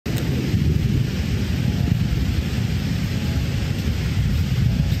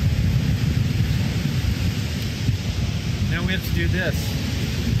this.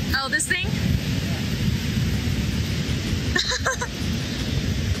 Oh, this thing?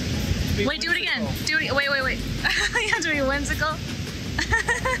 Wait, do it again. Do it. Wait. You have to be whimsical.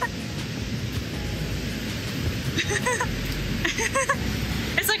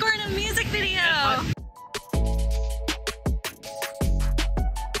 It's like we're in a music video.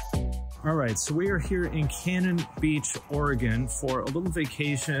 All right, so we are here in Cannon Beach, Oregon for a little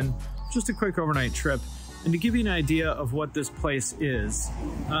vacation, just a quick overnight trip. And to give you an idea of what this place is,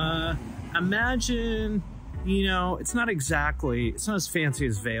 imagine, you know, it's not as fancy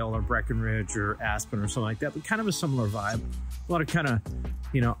as Vail or Breckenridge or Aspen or something like that, but kind of a similar vibe. A lot of kind of,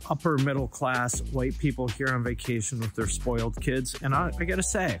 you know, upper middle class white people here on vacation with their spoiled kids. And I gotta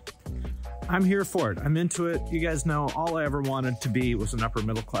say, I'm here for it. I'm into it. You guys know all I ever wanted to be was an upper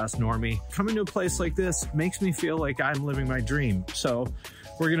middle class normie. Coming to a place like this makes me feel like I'm living my dream. So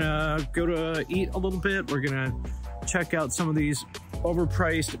we're gonna go to eat a little bit. We're gonna check out some of these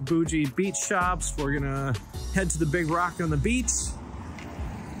overpriced bougie beach shops. We're gonna head to the big rock on the beach.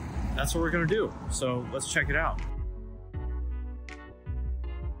 That's what we're gonna do. So let's check it out.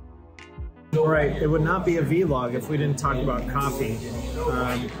 All right, it would not be a vlog if we didn't talk about coffee.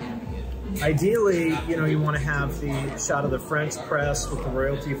 Ideally, you know, you want to have the shot of the French press with the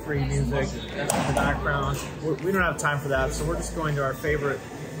royalty-free music in the background. We don't have time for that, so we're just going to our favorite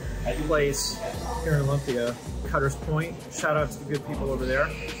place here in Olympia, Cutter's Point. Shout out to the good people over there.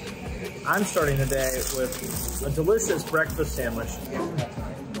 I'm starting the day with a delicious breakfast sandwich.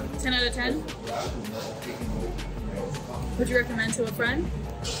 10 out of 10? Would you recommend to a friend?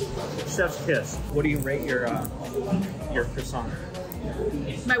 Chef's kiss. What do you rate your croissant?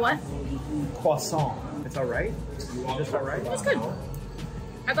 My what? Croissant. It's all right? Just all right? It's good.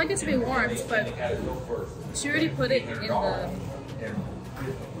 I'd like it to be warmed, but she already put it in the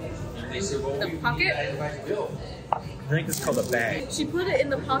pocket. I think it's called a bag. She put it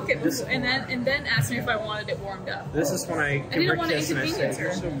in the pocket and then asked me if I wanted it warmed up. This is when I give her a kiss and I say,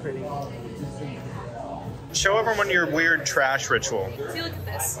 "You're so pretty." Show everyone your weird trash ritual. See, look at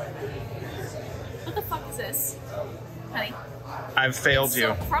this. What the fuck is this, honey? I've failed you.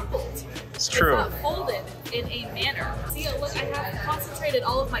 It's so crumpled. It's true. It's not folded in a manner. See, look, I have concentrated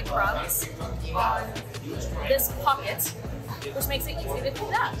all of my crumbs on this pocket, which makes it easy to do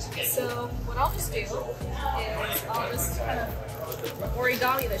that. So what I'll just do is I'll just kind of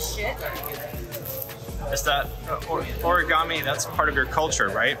origami this shit. Is that origami? That's part of your culture,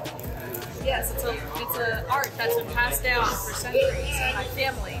 right? Yes, it's an art that's been passed down for centuries in my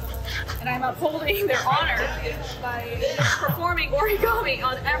family, and I'm upholding their honor by performing origami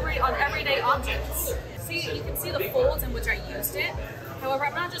on everyday objects. See, you can see the folds in which I used it. However,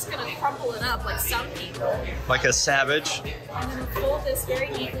 I'm not just going to crumple it up like some people. Like a savage. I'm going to fold this very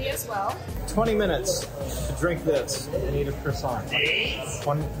neatly as well. 20 minutes to drink this and eat a croissant.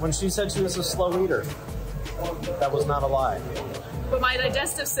 When she said she was a slow eater, that was not a lie. But my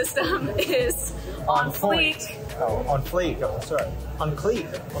digestive system is on fleek. Oh, on fleek. Oh, sorry. On cleek.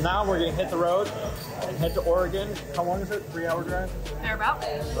 Well, now we're going to hit the road and head to Oregon. How long is it? 3-hour drive? Thereabout.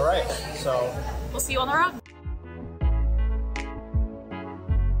 All right. So we'll see you on the road.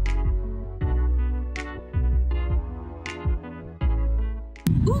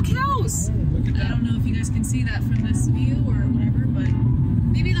 Ooh, cows! I don't know if you guys can see that from this view or whatever, but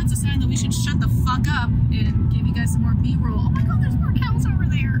maybe that's a sign that we should shut the fuck up and give you guys some more B-roll. Oh my god, there's more cows over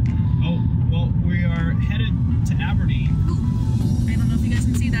there! Oh, well, we are headed to Aberdeen. Ooh, I don't know if you guys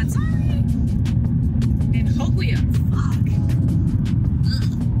can see that. Sorry! And Hoquiam. Fuck.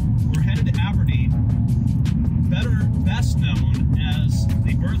 We're headed to Aberdeen, best known as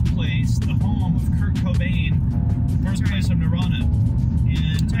the birthplace, the home of Kurt Cobain, birthplace of Nirvana.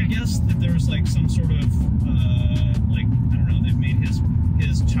 And I guess that there's like some sort of, like, I don't know, they've made his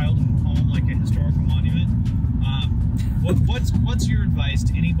childhood home like a historical monument. What's your advice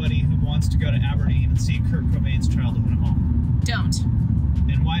to anybody who wants to go to Aberdeen and see Kurt Cobain's childhood home? Don't.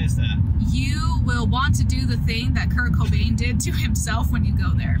 And why is that? You will want to do the thing that Kurt Cobain did to himself when you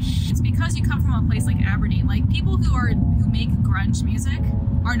go there. It's because you come from a place like Aberdeen. Like, people who make grunge music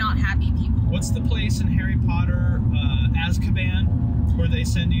are not happy people. What's the place in Harry Potter, Azkaban, where they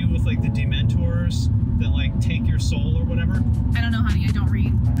send you with like the Dementors that like take your soul or whatever? I don't know, honey, I don't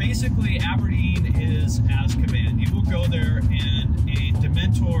read. Basically, Aberdeen is Azkaban. You will go there and a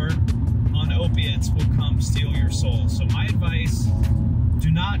Dementor on opiates will come steal your soul. So my advice, do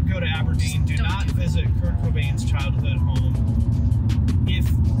not go to Aberdeen. Do not visit Kurt Cobain's childhood home if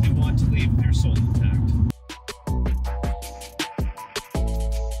you want to leave with your soul intact.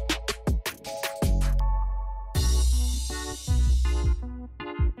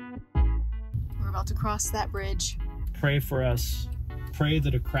 We're about to cross that bridge. Pray for us. Pray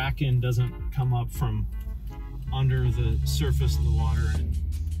that a kraken doesn't come up from under the surface of the water and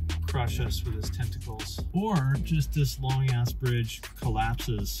crush us with his tentacles. Or just this long-ass bridge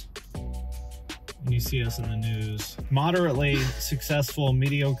collapses and you see us in the news. Moderately successful,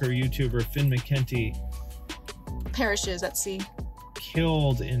 mediocre YouTuber Finn Mckenty perishes at sea.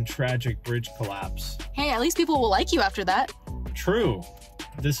 Killed in tragic bridge collapse. Hey, at least people will like you after that. True.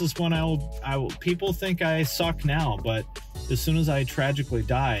 This is when I will people think I suck now, but as soon as I tragically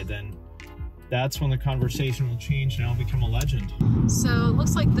die, then that's when the conversation will change and I'll become a legend. So it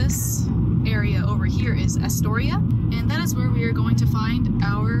looks like this area over here is Astoria, and that is where we are going to find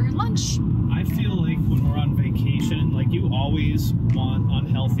our lunch. I feel like when we're on vacation, like you always want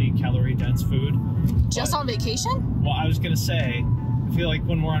unhealthy, calorie-dense food. Just on vacation? Well, I was gonna say, I feel like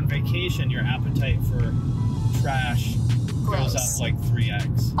when we're on vacation, your appetite for trash goes up like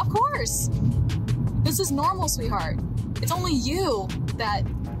 3x. Of course. This is normal, sweetheart. It's only you that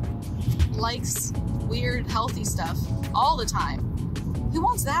likes weird, healthy stuff all the time. Who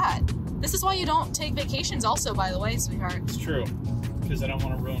wants that? This is why you don't take vacations also, by the way, sweetheart. It's true. Because I don't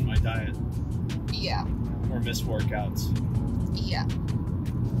want to ruin my diet. Yeah. Or miss workouts. Yeah.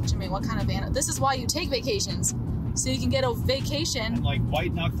 Jimmy, what kind of this is why you take vacations. So you can get a vacation. I'm like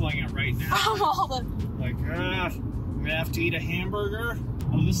white knuckling it right now. From all the... Like, I'm gonna have to eat a hamburger.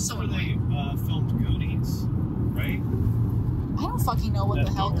 Oh, this is where they filmed Goonies, right? I don't fucking know what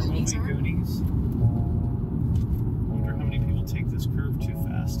the hell Goonies are. Goonies. I wonder how many people take this curve too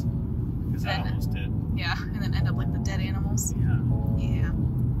fast. Because I almost did. Yeah, and then end up like the dead animals. Yeah. Yeah.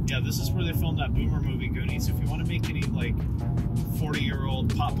 Yeah, this is where they filmed that boomer movie Goonies. If you want to make any like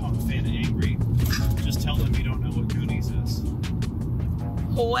 40-year-old pop punk fan angry, just tell them you don't know what Goonies is.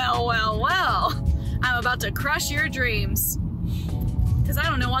 Well, well, well. I'm about to crush your dreams. Because I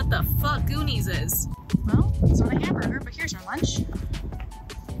don't know what the fuck Goonies is. Well, it's not a hamburger, but here's our lunch.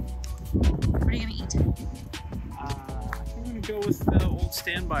 What are you gonna eat? I'm gonna go with the old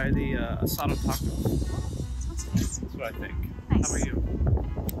standby, the asado taco. Sounds nice. That's what I think. Nice. How about you?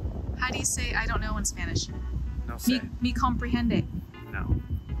 How do you say I don't know in Spanish? No sé. Mi comprehende. No.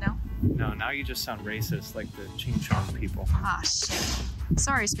 No? No, now you just sound racist like the Ching Chong people. Ah, shit.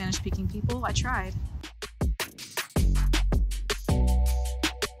 Sorry, Spanish-speaking people. I tried.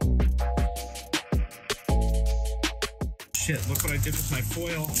 Shit, look what I did with my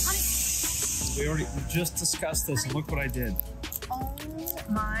foil. Honey. We just discussed this, and look what I did. Oh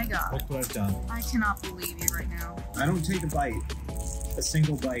my god. Look what I've done. I cannot believe you right now. I don't take a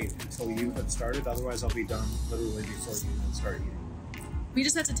single bite until you have started, otherwise I'll be done literally before you even start eating. We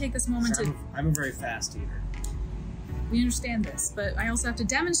just have to take this moment to... I'm a very fast eater. We understand this, but I also have to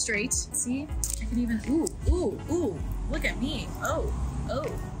demonstrate. See? I can even... Ooh, ooh, ooh. Look at me. Oh, oh,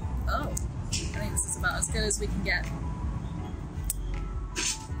 oh. I think this is about as good as we can get.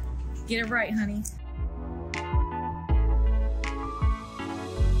 Get it right, honey.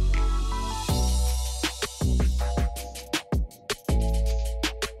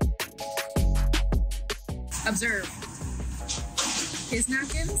 Observe. His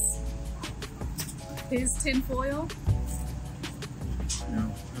napkins, his tin foil.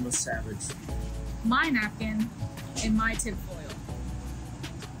 No, I'm a savage. My napkin and my tin foil.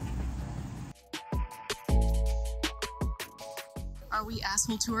 Are we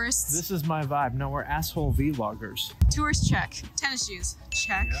asshole tourists? This is my vibe. No, we're asshole vloggers. Tourist check. Tennis shoes,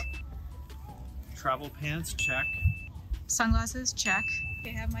 check. Yep. Travel pants, check. Sunglasses, check.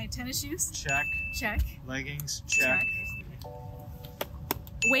 Okay, have my tennis shoes. Check. Check. Leggings, check.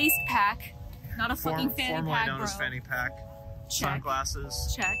 Waist pack, not a fucking fanny formerly pack, known bro. as fanny pack. Check.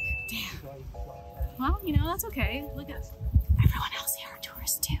 Sunglasses. Check. Damn. Well, you know, that's okay. Look at everyone else here are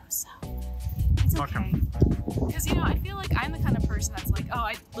tourists too, so it's Fuck okay. Because, you know, I feel like I'm the kind of person that's like, oh,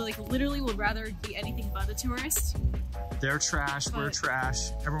 I like literally would rather be anything but a tourist. They're trash, we're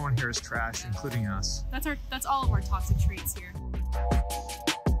trash. Everyone here is trash, including us. That's all of our toxic traits here.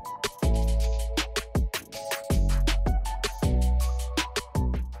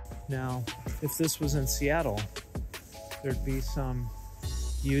 Now, if this was in Seattle, there'd be some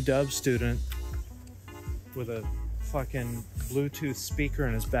UW student with a fucking Bluetooth speaker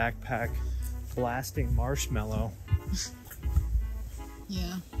in his backpack blasting Marshmello.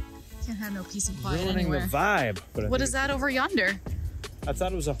 Yeah. Can't have no peace and quiet Ruining anywhere. the vibe. But What is that over yonder? I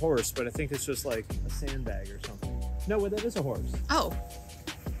thought it was a horse, but I think it's just like a sandbag or something. No, wait, that is a horse. Oh.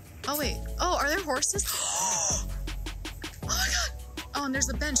 Oh, wait. Oh, are there horses? Oh my god. Oh, and there's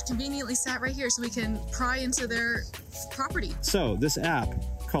a bench conveniently sat right here so we can pry into their property. So this app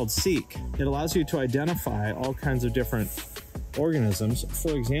called Seek, it allows you to identify all kinds of different organisms.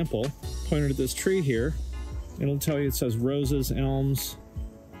 For example, pointed at this tree here, It'll tell you, it says roses, elms,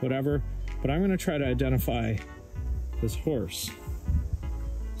 whatever. But I'm going to try to identify this horse.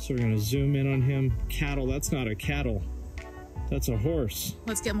 So we're going to zoom in on him. Cattle, that's not a cattle. That's a horse.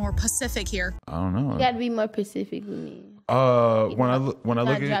 Let's get more Pacific here. I don't know. You gotta be more Pacific with me. When I look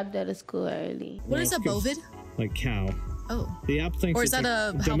I at dropped out of school early. What is a bovid? Like cow. Oh. The app thinks or is it's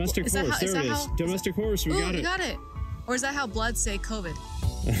that a domestic horse. There it is. Domestic horse. We got it. We got it. Or is that how bloods say COVID?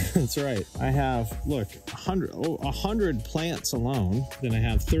 That's right. I have, look, 100 plants alone. Then I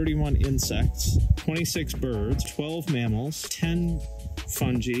have 31 insects, 26 birds, 12 mammals, 10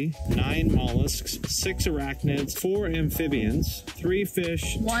 fungi, 9 mollusks, 6 arachnids, 4 amphibians, 3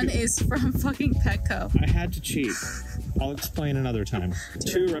 fish. 1 is from fucking Petco. I had to cheat. I'll explain another time.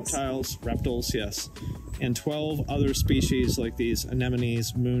 2 reptiles, yes. And 12 other species like these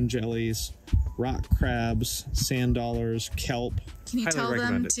anemones, moon jellies, rock crabs, sand dollars, kelp. Can you tell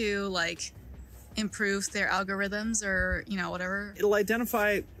them to like improve their algorithms or, you know, whatever? It'll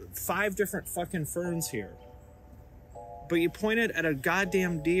identify 5 different fucking ferns here. But you point it at a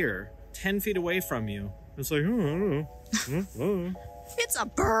goddamn deer 10 feet away from you. It's like, oh. It's a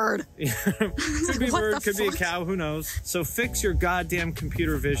bird. Could be a bird, could be a cow, who knows? So fix your goddamn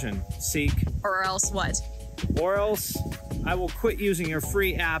computer vision, Seek. Or else what? Or else I will quit using your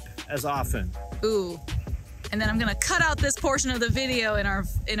free app as often. Ooh. And then I'm gonna cut out this portion of the video in our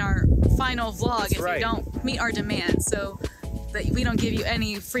final vlog if you don't meet our demands, so that we don't give you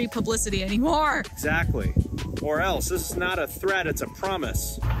any free publicity anymore. Exactly. Or else, this is not a threat, it's a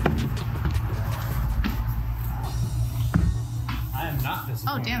promise. I am not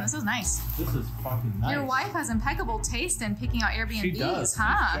disappointed. Oh damn, this is nice. This is fucking nice. Your wife has impeccable taste in picking out Airbnbs, she does.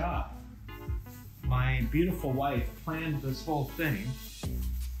 huh? Good job. My beautiful wife planned this whole thing,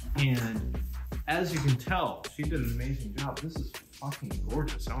 and as you can tell, she did an amazing job. This is fucking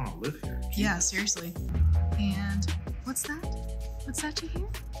gorgeous. I want to live here. Jesus. Yeah, seriously. And what's that? What's that you hear?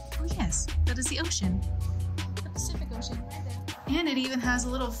 Oh yes, that is the ocean. The Pacific Ocean right there. And it even has a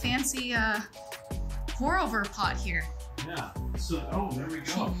little fancy pour-over pot here. Yeah, so, oh, there we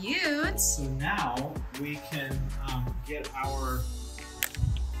go. Cute. So now we can get our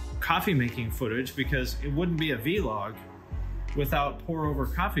coffee making footage, because it wouldn't be a vlog without pour-over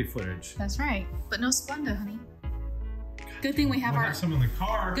coffee footage. That's right, but no Splenda, honey. Good thing we have some in the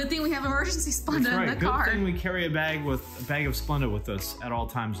car. Good thing we have emergency Splenda in the car. Good thing we carry a bag of Splenda with us at all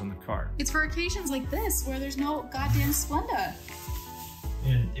times in the car. It's for occasions like this where there's no goddamn Splenda.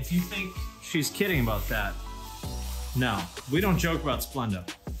 And if you think she's kidding about that, no, we don't joke about Splenda.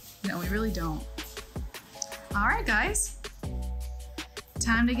 No, we really don't. All right, guys.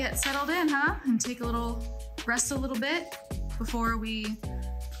 Time to get settled in, huh? And take a little rest a little bit before we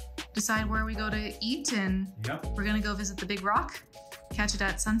decide where we go to eat. And we're gonna go visit the Big Rock, catch it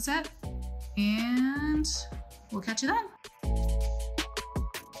at sunset, and we'll catch you then.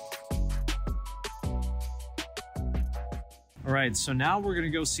 All right, so now we're gonna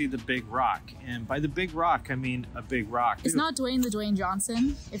go see the Big Rock. And by the Big Rock, I mean a big rock. It's not Dwayne the Dwayne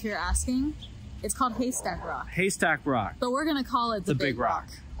Johnson, if you're asking. It's called Haystack Rock. Haystack Rock. But we're gonna call it the Big Rock.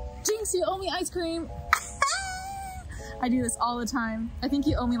 Jinx, you owe me ice cream. I do this all the time. I think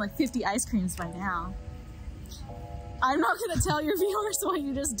you owe me like 50 ice creams by now. I'm not gonna tell your viewers what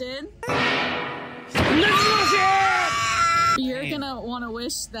you just did. You're gonna wanna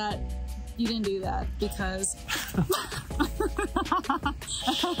wish that you didn't do that, because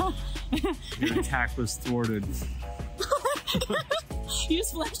your attack was thwarted. You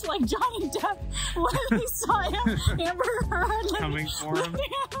just flashed like Johnny Depp when he saw Amber Heard coming for him.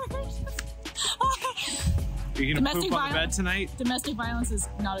 Are you gonna poop on the bed tonight? Domestic violence is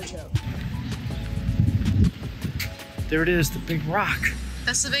not a joke. There it is, the Big Rock.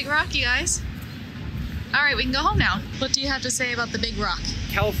 That's the Big Rock, you guys. All right, we can go home now. What do you have to say about the Big Rock?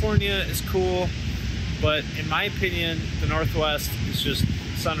 California is cool, but in my opinion, the Northwest is just,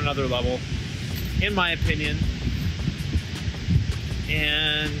 it's on another level, in my opinion.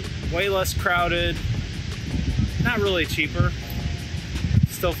 And way less crowded, not really cheaper,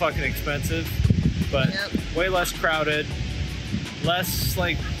 still fucking expensive, but way less crowded, less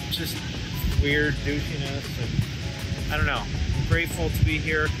like just weird douchiness, and I don't know. I'm grateful to be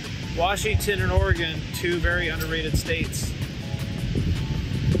here. Washington and Oregon, 2 very underrated states.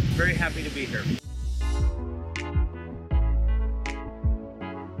 Very happy to be here.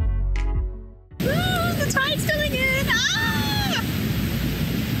 The tide's coming in! Ah!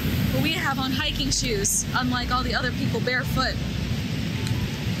 But we have on hiking shoes, unlike all the other people barefoot.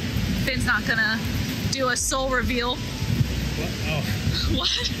 Finn's not gonna do a soul reveal. What? Oh.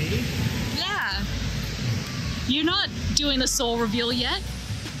 What? Me? Yeah. You're not doing the soul reveal yet.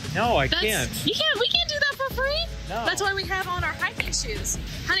 No, I can't. You can't. We can't do that for free. No. That's why we have on our hiking shoes,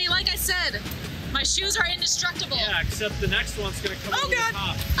 honey. Like I said, my shoes are indestructible. Yeah, except the next one's gonna come over the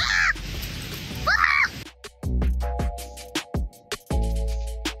top. Ah! Ah!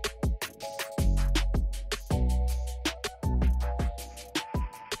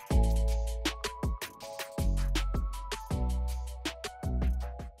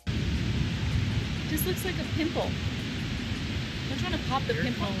 This looks like a pimple. I'm trying to pop the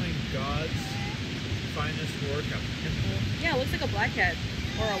pimple. You're calling God's finest work a pimple? Yeah, it looks like a blackhead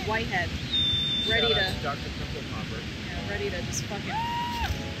or a whitehead. Ready to Dr. Pimple Popper. Yeah, ready to just fucking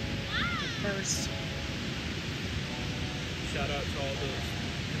burst. Shout out to all those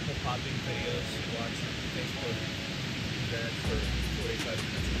pimple popping videos you watch on Facebook that for 45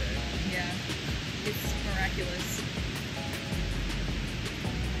 minutes a day. Yeah, it's miraculous.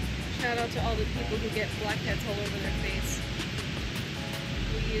 Shout out to all the people who get blackheads all over their face.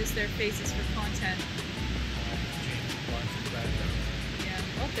 Who use their faces for content. James Watson's background.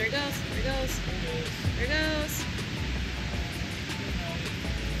 Yeah. Oh, there it goes. There it goes. There it goes.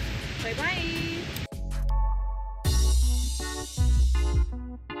 Bye-bye.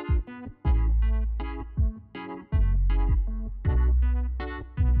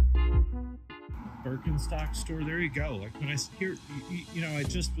 Birkenstock store. There you go. Like when I hear, you know, I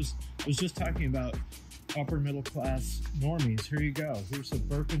was just talking about upper middle class normies. Here you go. Here's the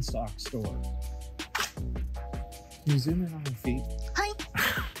Birkenstock store. Can you zoom in on my feet? Honey.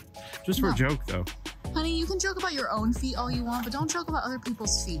 Just for a joke, though. Honey, you can joke about your own feet all you want, but don't joke about other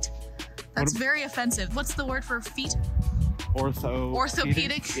people's feet. That's very offensive. What's the word for feet?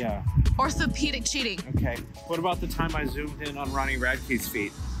 Orthopedic? Yeah. Orthopedic cheating. Okay. What about the time I zoomed in on Ronnie Radke's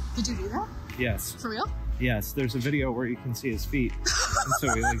feet? Did you do that? Yes. For real? Yes. There's a video where you can see his feet. And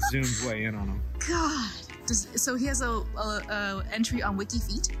so he like zoomed way in on him. God. So he has a entry on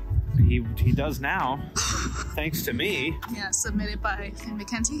Wikifeet? He does now. Thanks to me. Yeah, submitted by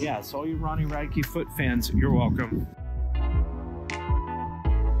Mckenty. Yeah, so all you Ronnie Radke foot fans, you're welcome.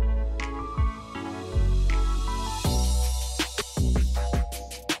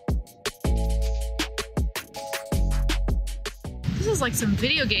 This is like some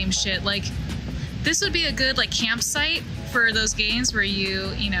video game shit. Like, this would be a good like campsite for those games where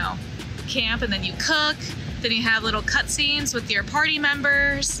you know, camp and then you cook, then you have little cutscenes with your party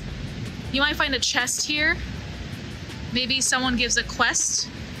members. You might find a chest here. Maybe someone gives a quest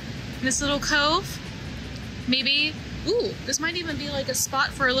in this little cove. Maybe, ooh, this might even be like a spot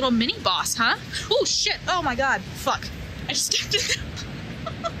for a little mini boss, huh? Oh shit, oh my god, fuck. I just stepped in.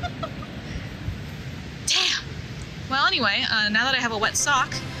 Damn. Well, anyway, now that I have a wet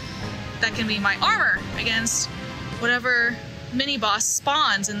sock, that can be my armor against whatever mini boss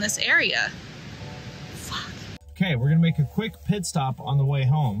spawns in this area. Fuck. Okay, we're gonna make a quick pit stop on the way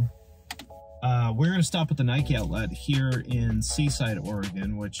home. We're going to stop at the Nike outlet here in Seaside,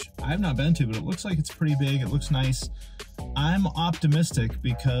 Oregon, which I've not been to, but it looks like it's pretty big. It looks nice. I'm optimistic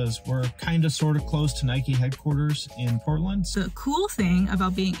because we're kind of sort of close to Nike headquarters in Portland. The cool thing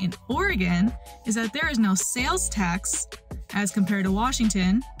about being in Oregon is that there is no sales tax as compared to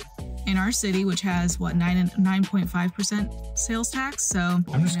Washington in our city, which has, what, 9.5% sales tax? So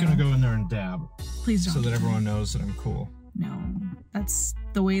I'm just going to go in there and dab. Please don't. So that everyone knows that I'm cool. No, that's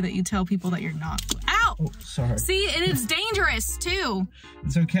the way that you tell people that you're not. Ow! Oh, sorry. See, and it's dangerous too.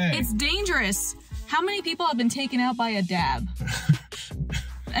 It's okay. It's dangerous. How many people have been taken out by a dab?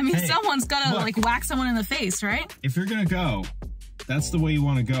 I mean, hey, someone's gotta like whack someone in the face, right? If you're gonna go, that's the way you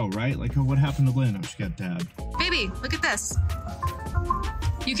want to go, right? Like, what happened to Lynn? Oh, she got dabbed. Baby, look at this.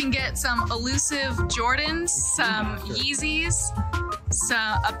 You can get some elusive Jordans, some Yeezys,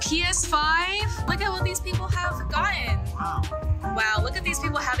 a PS5. Look at what these people have gotten. Wow, look at these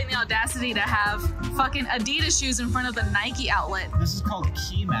people having the audacity to have fucking Adidas shoes in front of the Nike outlet. This is called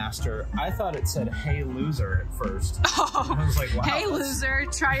Keymaster. I thought it said, "Hey loser" at first. Oh, I was like, wow. Hey loser,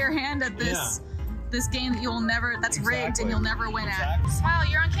 try your hand at this. Yeah. This game that you'll never, that's rigged and you'll never win at. Exactly. Wow,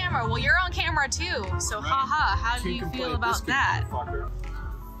 you're on camera. Well, you're on camera too. So right. haha, how do you feel about that?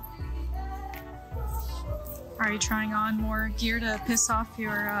 Are you trying on more gear to piss off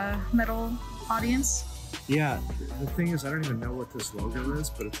your metal audience? Yeah, the thing is, I don't even know what this logo is,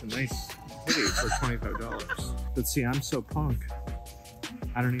 but it's a nice hoodie for $25. But see, I'm so punk.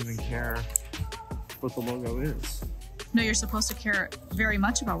 I don't even care what the logo is. No, you're supposed to care very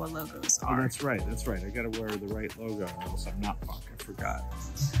much about what logos are. Oh, that's right, that's right. I gotta wear the right logo, or else I'm not punk. I forgot.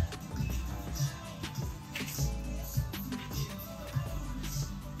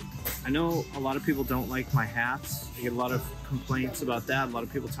 I know a lot of people don't like my hats. I get a lot of complaints about that. A lot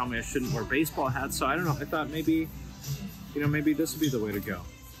of people tell me I shouldn't wear baseball hats. So I don't know. I thought maybe, you know, maybe this would be the way to go.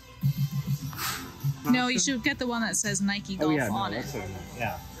 No, you should get the one that says Nike Golf on it.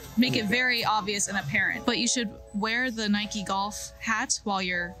 Yeah. Make it very obvious and apparent. But you should wear the Nike Golf hat while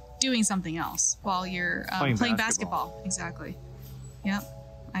you're doing something else, while you're playing basketball. Exactly. Yep.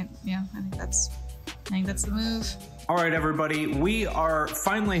 I think that's the move. All right, everybody, we are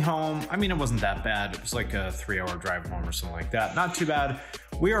finally home. I mean, it wasn't that bad. It was like a 3-hour drive home or something like that. Not too bad.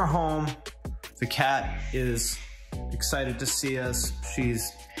 We are home. The cat is excited to see us.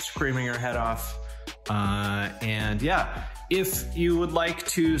 She's screaming her head off. And yeah, if you would like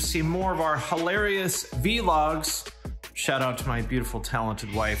to see more of our hilarious vlogs, shout out to my beautiful,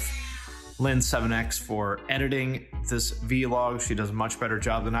 talented wife, Lynn7X, for editing this vlog. She does a much better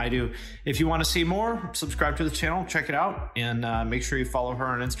job than I do. If you want to see more, subscribe to the channel, check it out, and make sure you follow her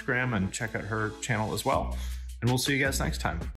on Instagram and check out her channel as well. And we'll see you guys next time.